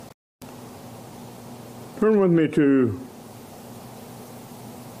Turn with me to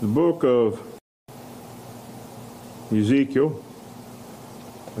the book of Ezekiel,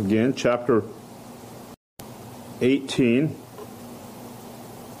 again, chapter 18.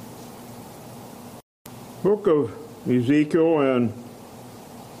 Book of Ezekiel and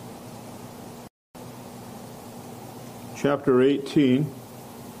chapter 18.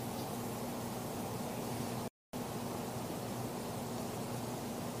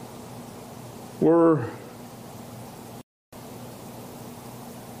 We're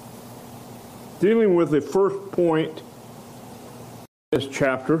dealing with the first point in this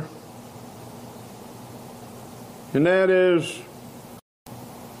chapter, and that is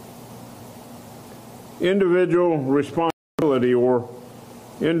individual responsibility or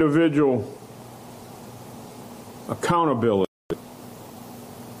individual accountability.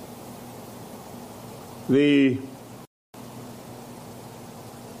 The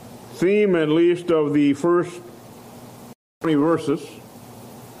theme, at least, of the first 20 verses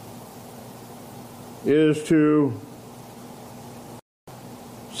is to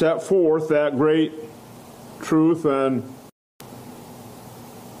set forth that great truth and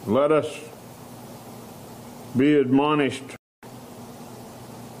let us be admonished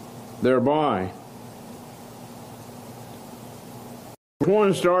thereby.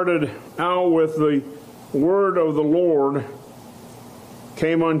 One started out with the word of the Lord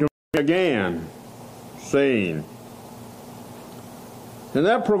came unto me again, saying. And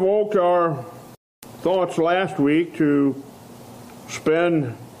that provoked our thoughts last week to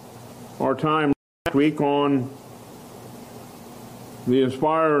spend our time last week on the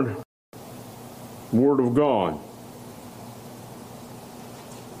inspired Word of God.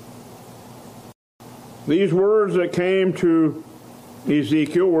 These words that came to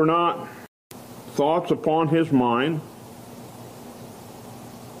Ezekiel were not thoughts upon his mind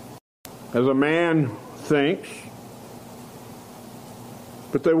as a man thinks,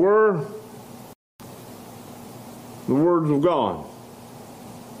 but they were the words of God.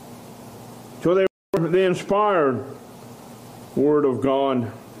 So they were the inspired Word of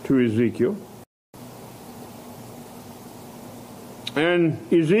God to Ezekiel. And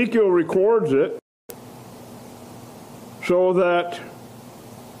Ezekiel records it so that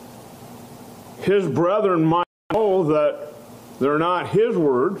his brethren might know that they're not his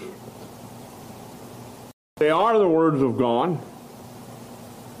words. They are the words of God.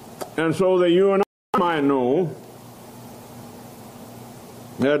 And so that you and I might know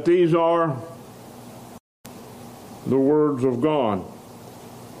that these are the words of God.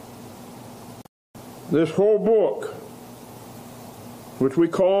 This whole book, which we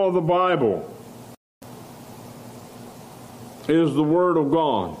call the Bible, is the Word of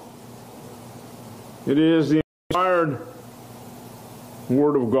God. It is the inspired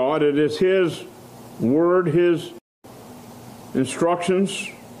Word of God. It is His Word, His instructions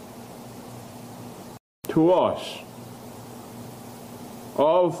to us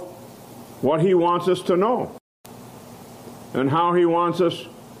of what He wants us to know and how He wants us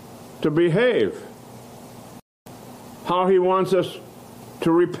to behave, how He wants us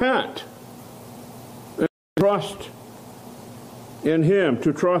to repent and trust in Him,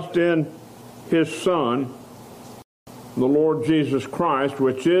 to trust in His Son, the Lord Jesus Christ,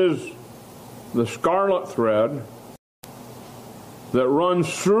 which is the scarlet thread that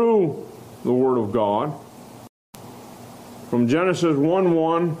runs through the Word of God from Genesis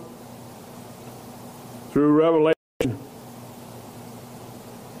 1:1 through Revelation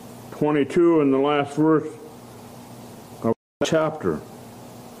 22 in the last verse of the chapter.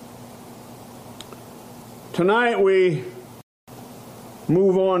 Tonight we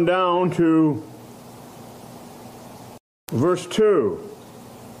move on down to verse 2.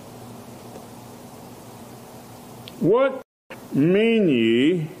 What mean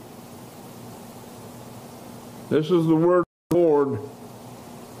ye? This is the word of the Lord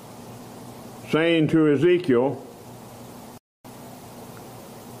saying to Ezekiel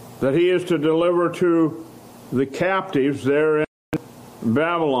that he is to deliver to the captives there in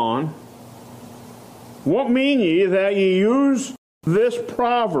Babylon. What mean ye that ye use this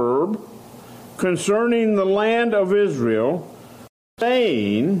proverb concerning the land of Israel,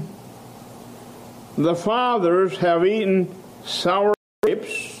 saying, the fathers have eaten sour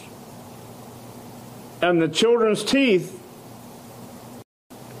grapes, and the children's teeth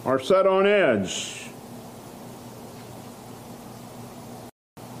are set on edge.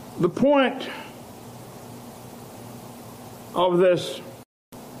 The point of this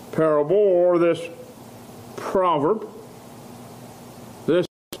parable or this proverb, this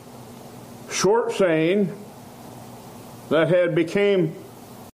short saying that had became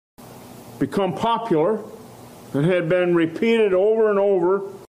become popular and had been repeated over and over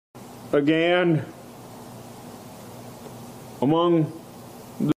again among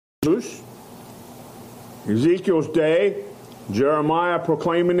the Jews. Ezekiel's day, Jeremiah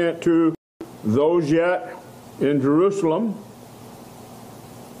proclaiming it to those yet in Jerusalem.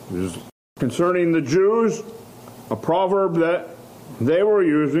 Concerning the Jews, a proverb that they were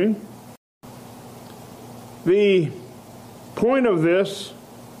using. The point of this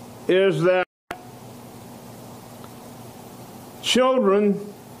is that children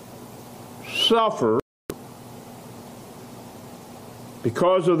suffer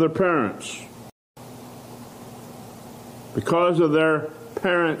because of their parents, because of their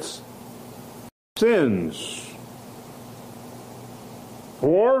parents' sins,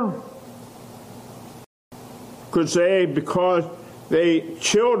 or could say because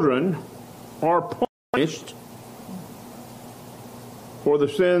children are punished for the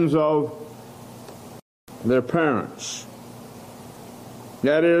sins of their parents.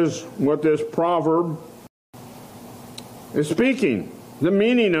 That is what this proverb is speaking. The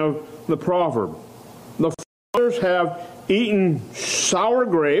meaning of the proverb. The fathers have eaten sour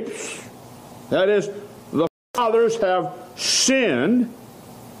grapes. That is, the fathers have sinned,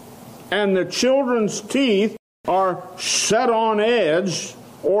 and the children's teeth are set on edge,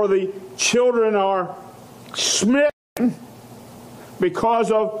 or the children are smitten because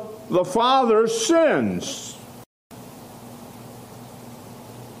of the father's sins.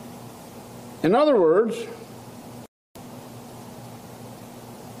 In other words,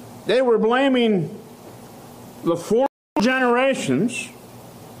 they were blaming the former generations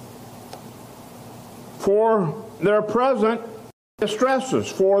for their present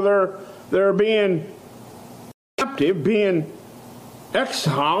distresses, for their being captive, being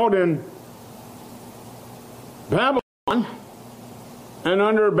exiled in Babylon and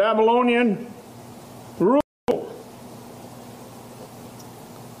under Babylonian rule.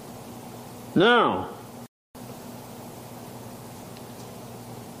 Now,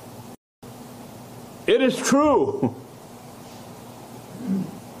 it is true.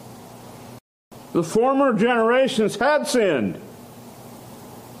 The former generations had sinned.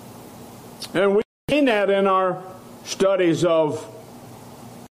 And we've seen that in our studies of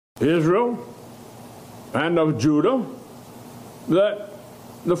Israel and of Judah, that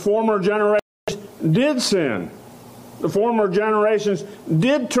the former generations did sin. The former generations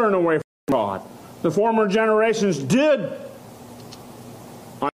did turn away from God. The former generations did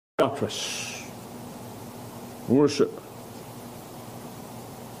idolatrous worship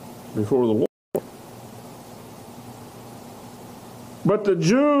before the Lord. But the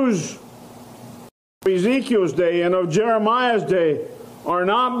Jews of Ezekiel's day and of Jeremiah's day are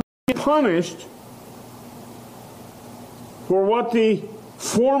not being punished for what the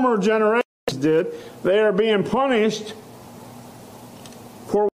former generations did. They are being punished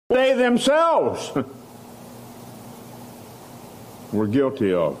for what they themselves were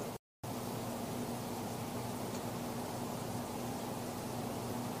guilty of.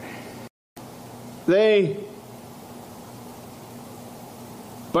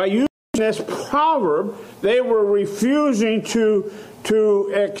 By using this proverb, they were refusing to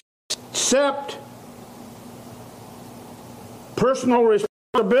accept personal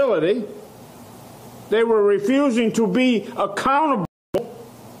responsibility. They were refusing to be accountable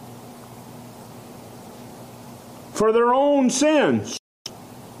for their own sins,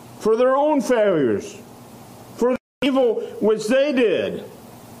 for their own failures, for the evil which they did,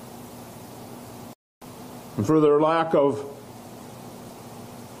 and for their lack of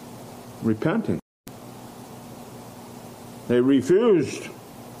repenting. They refused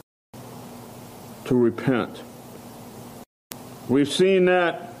to repent. We've seen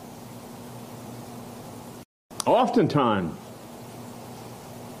that oftentimes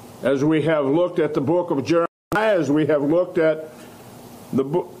as we have looked at the book of Jeremiah, as we have looked at the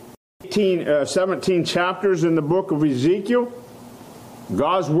book 17 chapters in the book of Ezekiel.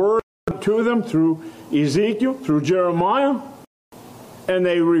 God's word to them through Ezekiel, through Jeremiah. And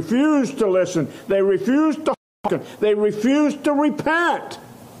they refused to listen. They refused to hearken. They refused to repent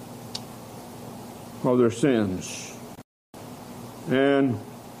of their sins and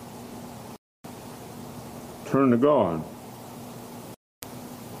turn to God.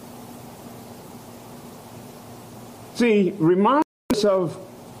 See, remind us of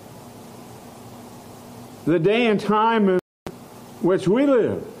the day and time in which we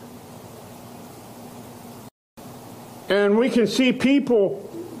live. And we can see people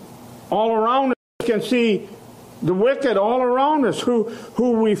all around us. We can see the wicked all around us who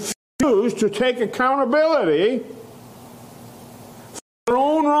refuse to take accountability for their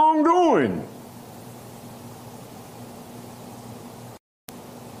own wrongdoing. doing.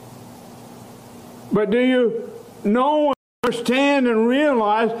 But do you know, understand, and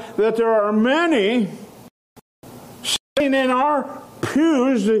realize that there are many sitting in our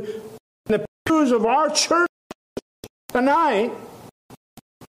pews, in the pews of our church tonight,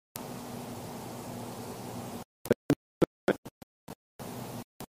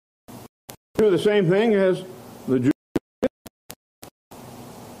 do the same thing as the Jews.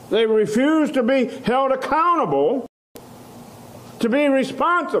 They refuse to be held accountable, to be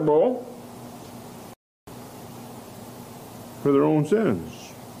responsible for their own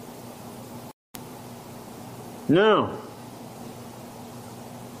sins. Now,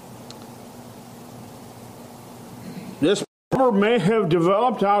 this proverb may have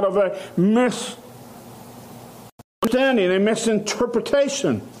developed out of a misunderstanding, a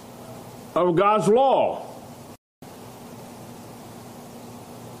misinterpretation of God's law.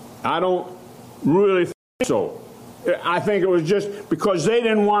 I don't really think so. I think it was just because they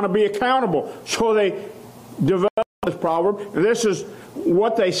didn't want to be accountable. So they developed this proverb. This is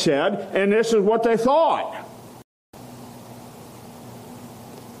what they said, and this is what they thought.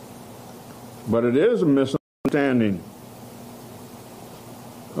 But it is a misunderstanding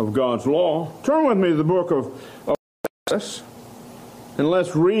of God's law. Turn with me to the book of Exodus, and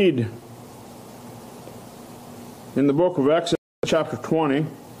let's read in the book of Exodus, chapter 20,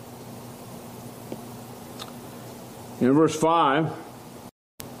 in verse 5.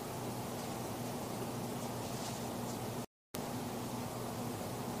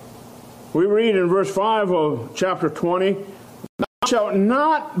 We read in verse 5 of chapter 20, "Thou shalt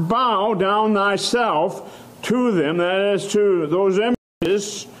not bow down thyself to them," that is, to those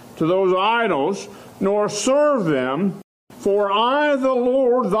images, to those idols, "nor serve them. For I, the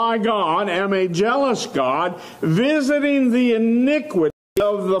Lord thy God, am a jealous God, visiting the iniquity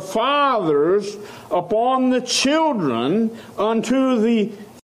of the fathers upon the children unto the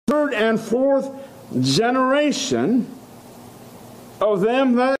third and fourth generation of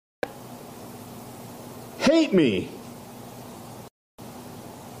them that hate me."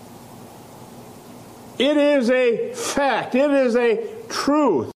 It is a fact, it is a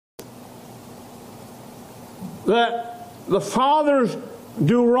truth that the fathers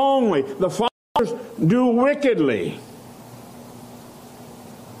do wrongly, the fathers do wickedly,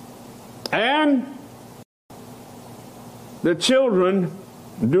 and the children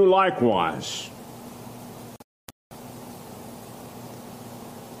do likewise.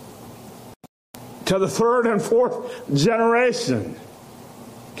 To the third and fourth generation.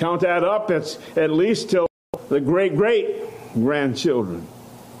 Count that up, it's at least till the great-great-grandchildren.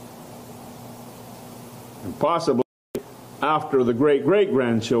 And possibly after the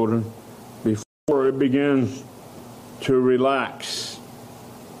great-great-grandchildren, before it begins to relax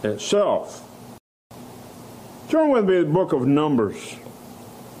itself. Turn with me to the book of Numbers.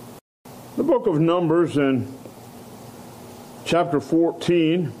 The book of Numbers in chapter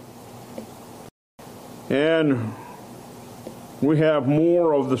 14. And we have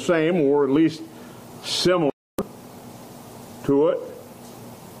more of the same, or at least similar to it.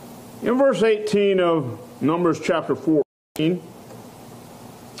 In verse 18 of Numbers chapter 14,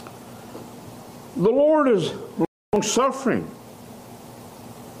 the Lord is long-suffering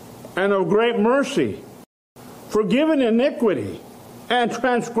and of great mercy, forgiving iniquity and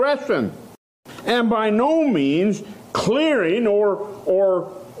transgression, and by no means clearing or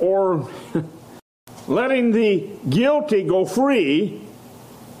letting the guilty go free,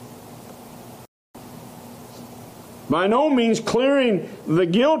 by no means clearing the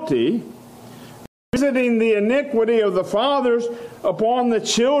guilty, visiting the iniquity of the fathers upon the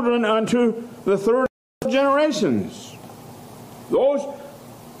children unto the third generations. Those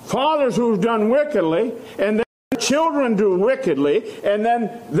fathers who've done wickedly, and then their children do wickedly, and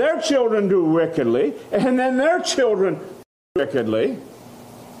then their children do wickedly, and then their children do wickedly.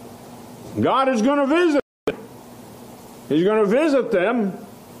 God is going to visit them. He's going to visit them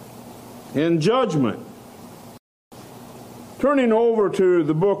in judgment. Turning over to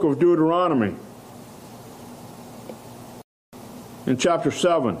the book of Deuteronomy in chapter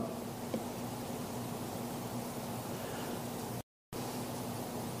 7.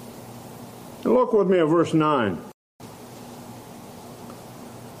 And look with me at verse 9.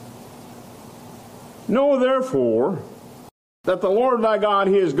 "Know therefore that the Lord thy God,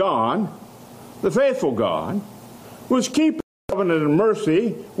 He is God, the faithful God, which keepeth covenant and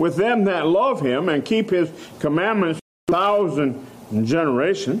mercy with them that love Him, and keep His commandments 1,000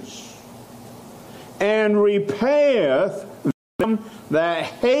 generations, and repayeth them that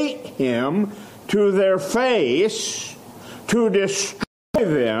hate Him to their face, to destroy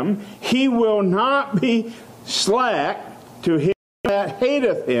them, he will not be slack to him that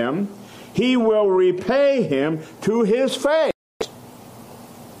hateth him. He will repay him to his face.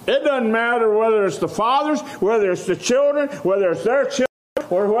 It doesn't matter whether it's the fathers, whether it's the children, whether it's their children,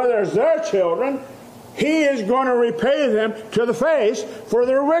 or whether it's their children. He is going to repay them to the face for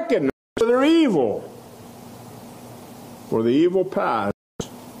their wickedness, for their evil, for the evil paths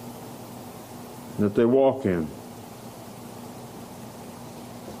that they walk in.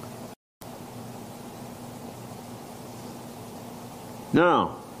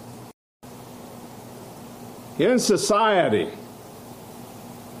 Now, in society,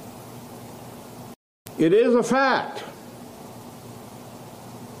 it is a fact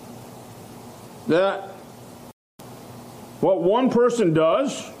that what one person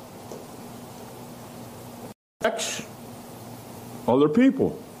does affects other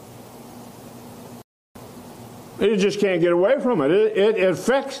people. You just can't get away from it. It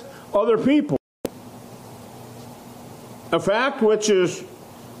affects other people. A fact which is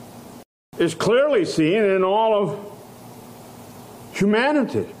clearly seen in all of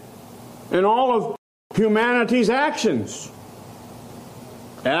humanity, in all of humanity's actions.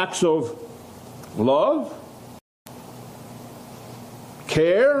 Acts of love,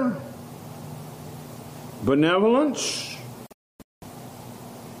 care, benevolence,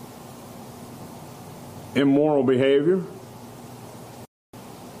 immoral behavior,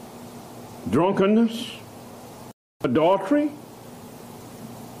 drunkenness, adultery,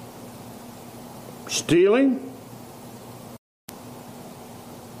 stealing.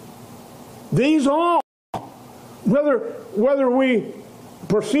 These all, whether we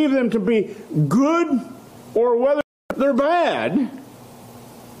perceive them to be good or whether they're bad,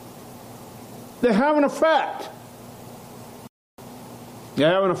 they have an effect. They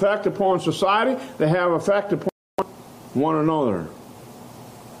have an effect upon society. They have an effect upon one another.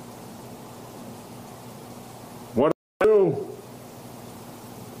 What I do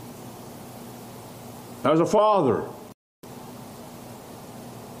as a father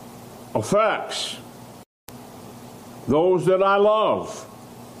affects those that I love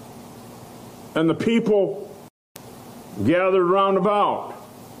and the people gathered round about.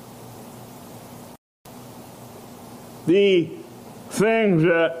 The things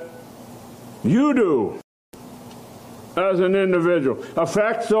that you do as an individual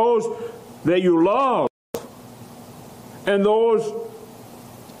affects those that you love and those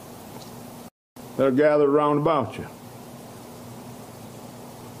that are gathered round about you.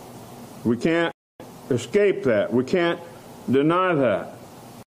 We can't escape that. We can't deny that.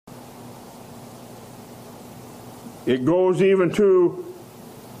 It goes even to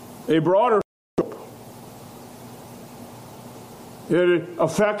a broader scope. It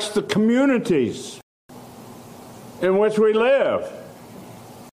affects the communities in which we live.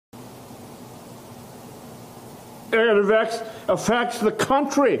 It affects the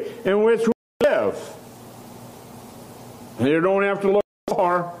country in which we live. And you don't have to look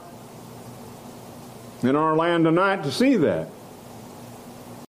far in our land tonight to see that.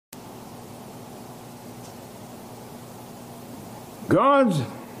 God's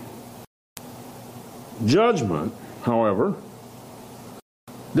judgment, however,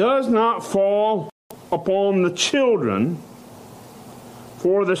 does not fall upon the children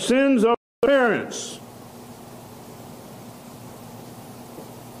for the sins of the parents.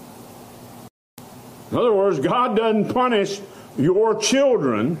 In other words, God doesn't punish your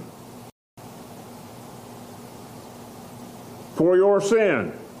children for your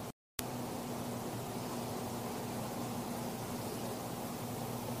sin.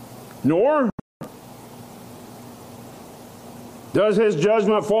 Nor does his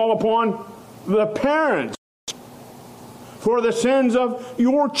judgment fall upon the parents for the sins of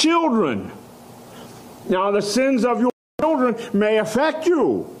your children. Now, the sins of your children may affect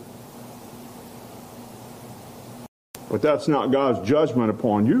you, but that's not God's judgment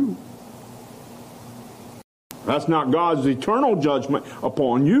upon you. That's not God's eternal judgment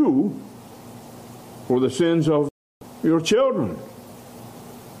upon you for the sins of your children.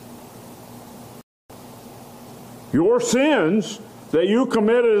 Your sins that you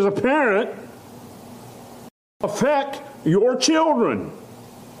committed as a parent affect your children.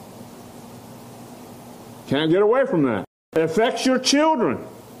 Can't get away from that. It affects your children.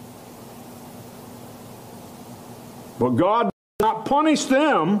 But God does not punish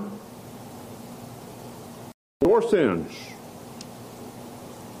them for sins.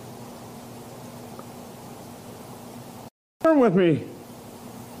 Turn with me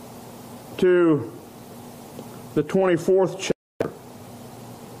to the 24th chapter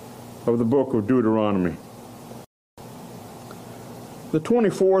of the book of Deuteronomy. The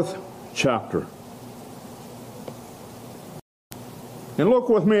 24th chapter. And look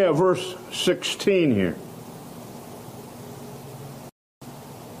with me at verse 16 here.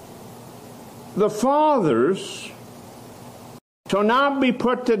 The fathers shall not be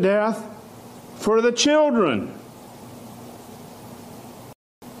put to death for the children.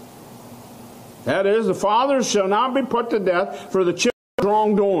 That is, the fathers shall not be put to death for the children's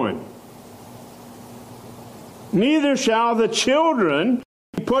wrongdoing. Neither shall the children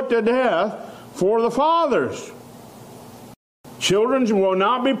be put to death for the fathers. Children will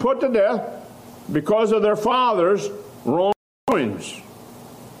not be put to death because of their fathers' wrongdoings.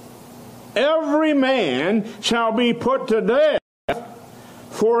 Every man shall be put to death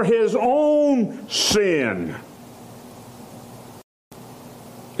for his own sin.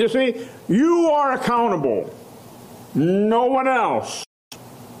 You see, you are accountable. No one else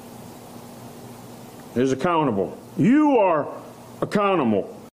is accountable. You are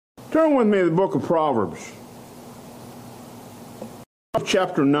accountable. Turn with me to the book of Proverbs.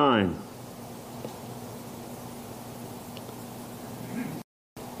 Chapter 9.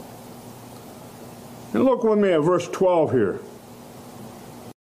 And look with me at verse 12 here.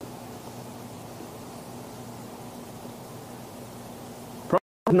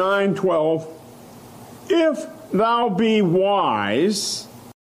 Proverbs 9:12. If thou be wise,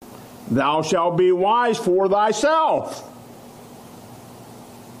 thou shalt be wise for thyself.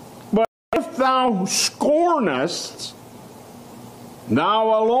 But if thou scornest,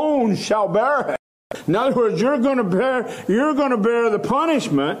 thou alone shalt bear it. In other words, you're going to bear the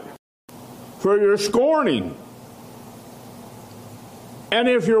punishment for your scorning. And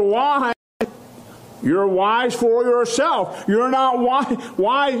if you're wise for yourself. You're not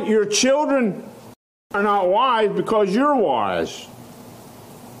wise. Your children are not wise because you're wise.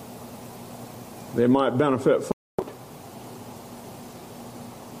 They might benefit from it,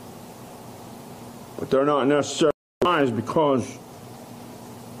 but they're not necessarily wise because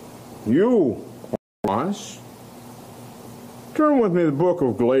you are wise. Turn with me to the book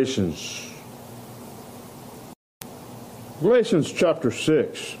of Galatians. Galatians chapter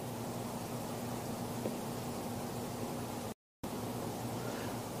 6.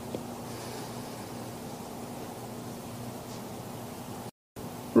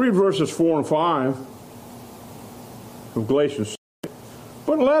 Read verses 4 and 5 of Galatians 6.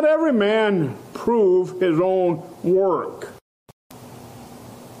 But let every man prove his own work.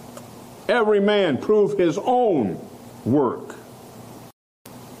 Every man prove his own work.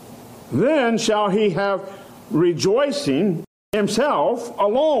 Then shall he have rejoicing himself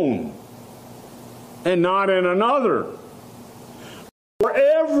alone, and not in another. For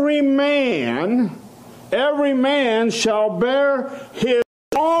every man shall bear his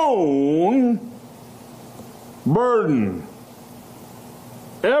own burden.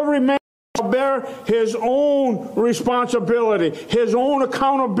 Every man shall bear his own responsibility, his own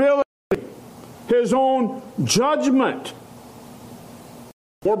accountability, his own judgment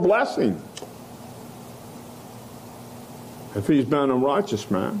or blessing. If he's been a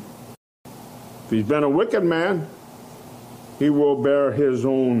righteous man, if he's been a wicked man, he will bear his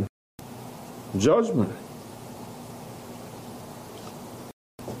own judgment.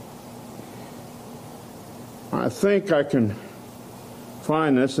 I think I can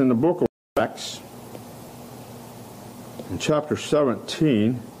find this in the book of Acts, in chapter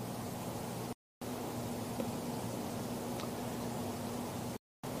 17.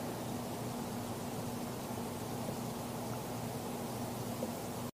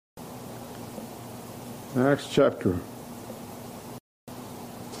 Acts chapter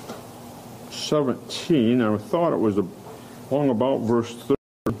 17, I thought it was along about verse 30.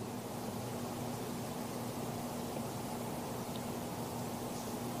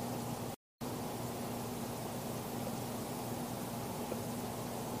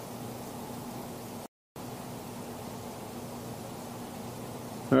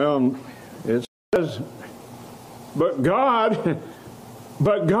 It says, but God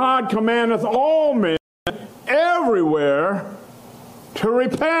commandeth all men everywhere to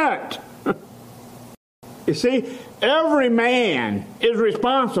repent. You see, every man is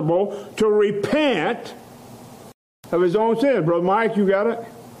responsible to repent of his own sins. Brother Mike, you got it?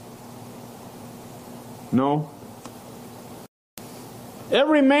 No?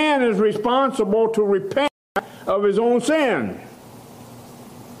 Every man is responsible to repent of his own sin.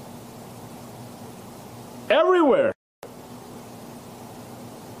 Everywhere.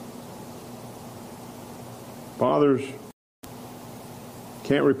 Fathers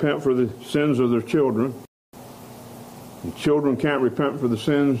can't repent for the sins of their children. And children can't repent for the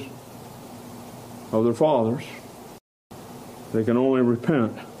sins of their fathers. They can only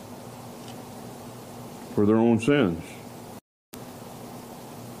repent for their own sins.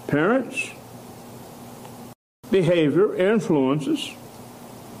 Parents' behavior influences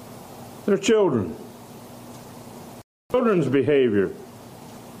their children. Children's behavior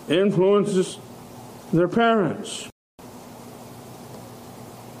influences their parents.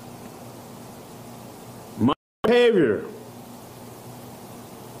 My behavior,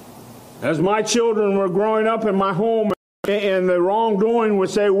 as my children were growing up in my home, and the wrongdoing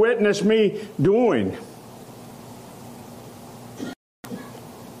which they witnessed me doing,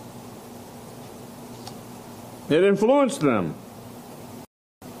 it influenced them.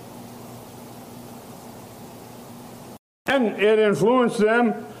 And it influenced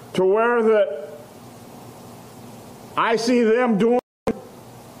them to where I see them doing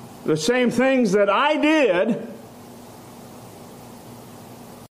the same things that I did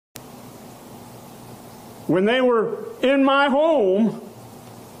when they were in my home.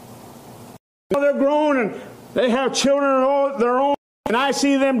 They're grown and they have children of their own, and I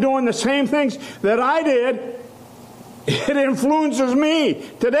see them doing the same things that I did. It influences me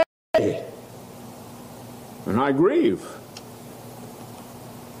today. And I grieve.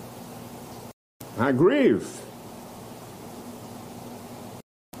 I grieve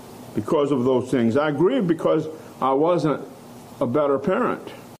because of those things. I grieve because I wasn't a better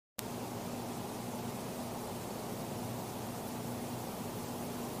parent.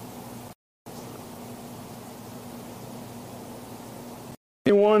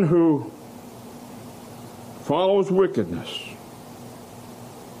 Anyone who follows wickedness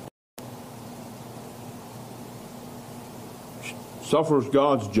suffers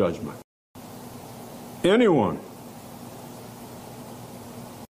God's judgment. Anyone.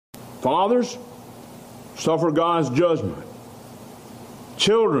 Fathers suffer God's judgment.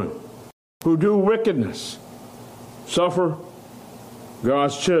 Children who do wickedness suffer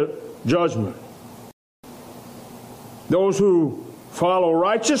God's judgment. Those who follow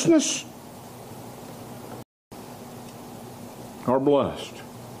righteousness are blessed.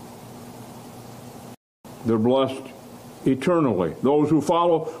 They're blessed eternally. Those who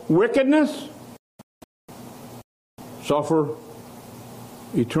follow wickedness suffer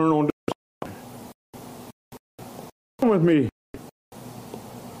eternal destruction. Come with me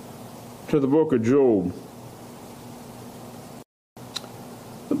to the book of Job.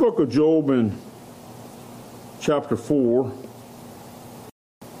 The book of Job in chapter 4.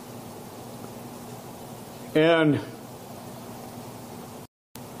 And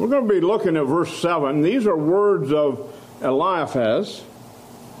we're going to be looking at verse 7. These are words of Eliphaz.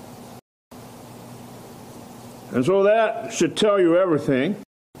 And so that should tell you everything.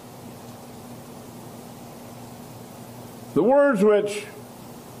 The words which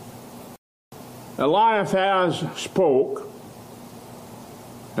Eliphaz spoke,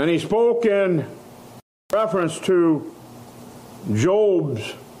 and he spoke in reference to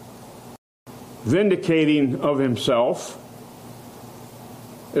Job's vindicating of himself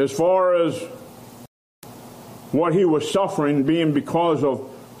as far as what he was suffering being because of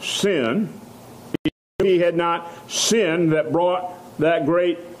sin. He had not sinned that brought that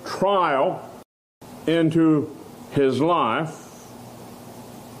great trial into his life.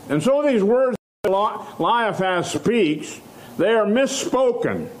 And so these words that Eliphaz speaks, they are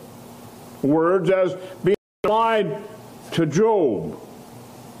misspoken words as being applied to Job.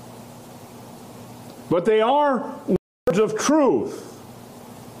 But they are words of truth.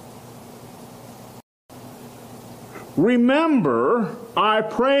 Remember, I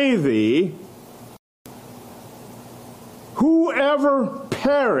pray thee, whoever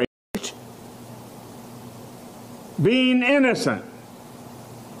perished being innocent.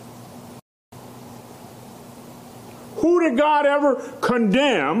 Who did God ever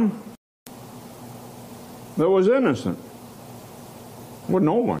condemn that was innocent? Well,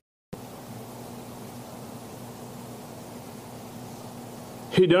 no one.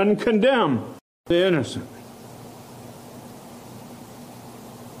 He doesn't condemn the innocent.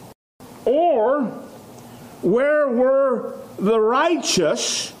 Or, where were the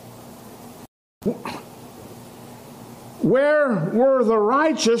righteous? Where were the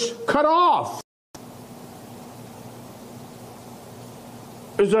righteous cut off?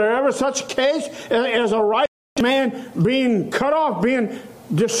 Is there ever such a case as a righteous man being cut off, being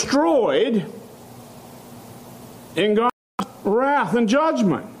destroyed in God's wrath and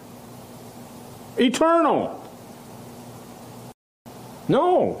judgment? Eternal.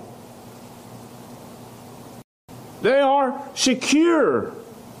 No. They are secure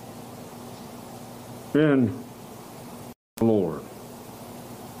in the Lord.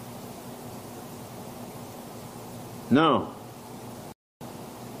 Now,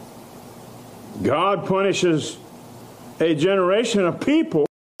 God punishes a generation of people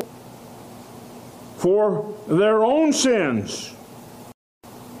for their own sins,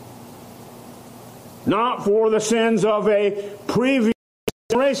 not for the sins of a previous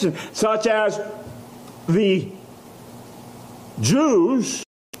generation, such as the Jews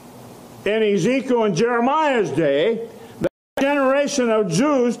in Ezekiel and Jeremiah's day. That generation of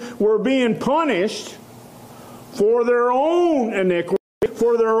Jews were being punished for their own iniquity,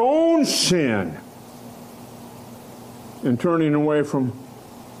 for their own sin, and turning away from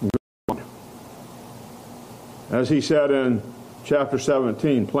God. As he said in chapter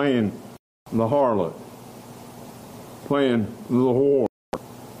 17, playing the harlot, playing the whore.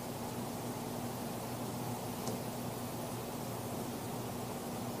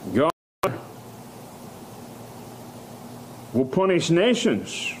 God will punish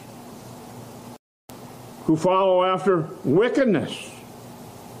nations who follow after wickedness.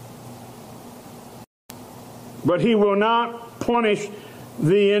 But he will not punish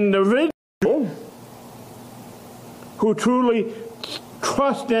the individual who truly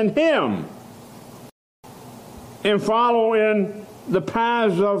trust in him and follow in the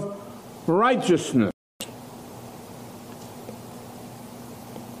paths of righteousness.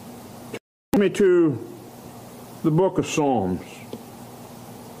 Turn me to the book of Psalms.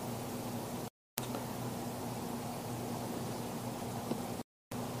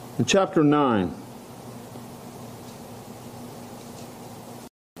 In chapter 9.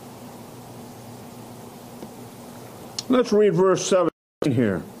 Let's read verse 17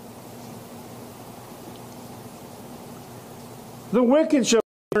 here. The wicked shall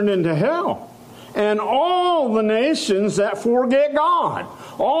be turned into hell, and all the nations that forget God.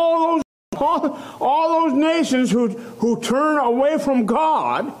 All those nations who turn away from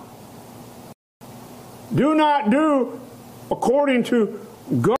God, do not do according to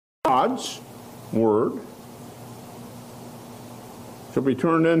God's word, shall be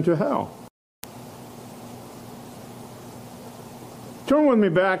turned into hell. Turn with me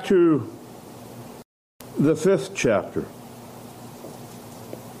back to the 5th chapter.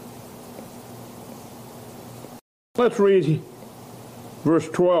 Let's read verse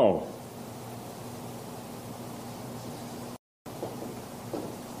 12.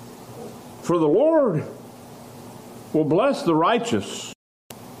 For the Lord will bless the righteous.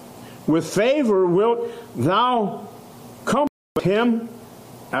 With favor wilt thou comfort him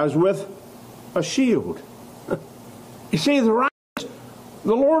as with a shield. You see, the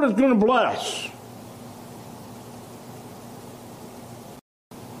Lord is going to bless.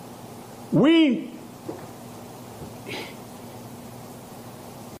 We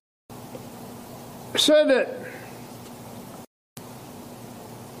said that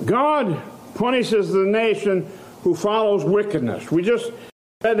God punishes the nation who follows wickedness. We just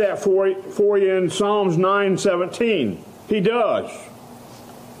said that for you in Psalms 9:17. He does.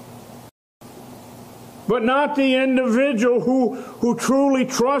 But not the individual who truly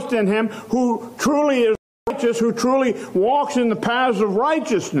trusts in him, who truly is righteous, who truly walks in the paths of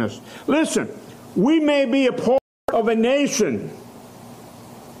righteousness. Listen, we may be a part of a nation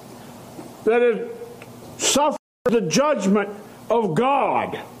that has suffered the judgment of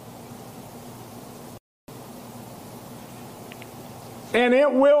God. And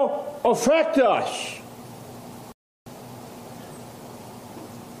it will affect us.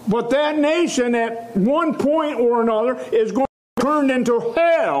 But that nation at one point or another is going to be turned into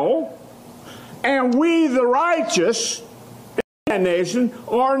hell, and we, the righteous in that nation,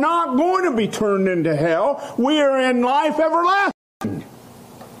 are not going to be turned into hell. We are in life everlasting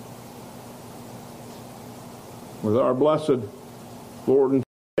with our blessed Lord and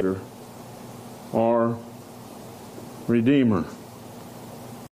Savior, our Redeemer.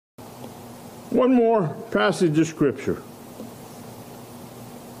 One more passage of Scripture.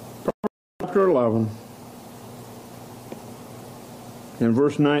 Chapter 11 and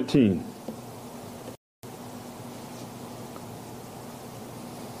verse 19.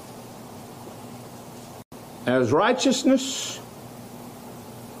 As righteousness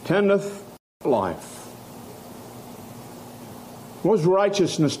tendeth life. What does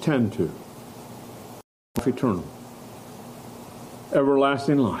righteousness tend to? Life eternal.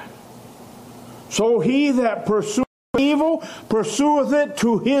 Everlasting life. So he that pursueth evil pursueth it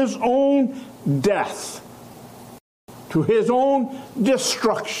to his own death, to his own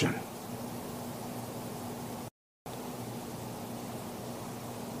destruction.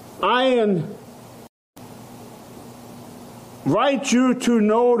 I invite you to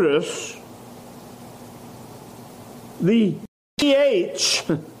notice the TH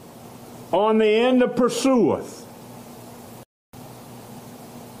on the end of pursueth.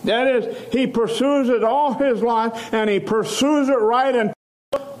 That is, he pursues it all his life, and he pursues it right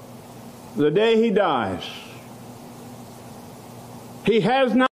until the day he dies. He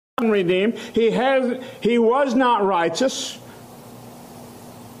has not been redeemed. He was not righteous.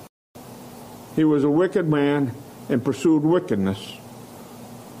 He was a wicked man and pursued wickedness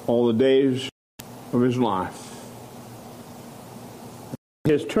all the days of his life.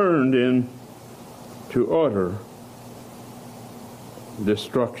 He has turned into utter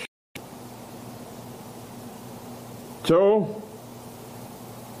destruction. So,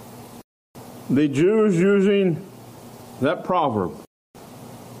 the Jews using that proverb,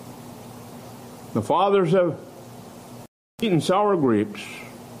 the fathers have eaten sour grapes,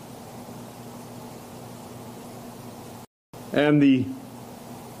 and the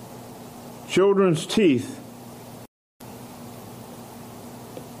children's teeth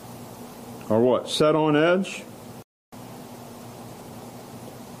are what? Set on edge?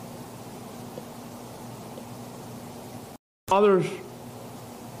 Fathers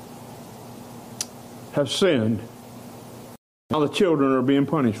have sinned. Now the children are being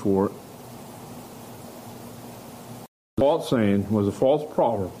punished for it. The false saying was a false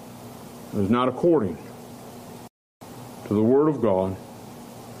proverb. It was not according to the Word of God.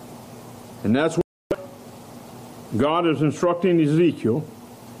 And that's what God is instructing Ezekiel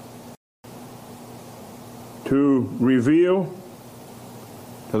to reveal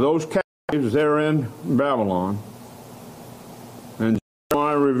to those captives there in Babylon, and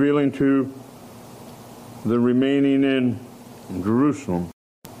Jeremiah revealing to the remaining in Jerusalem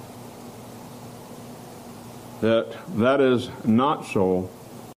that is not so.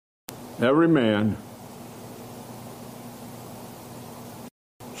 Every man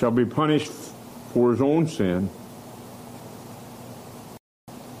shall be punished for his own sin,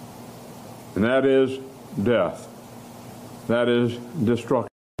 and that is death. That is destruction.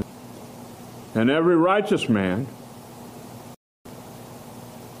 And every righteous man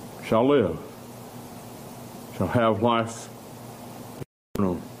shall live, shall have life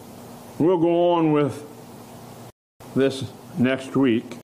eternal. We'll go on with this next week.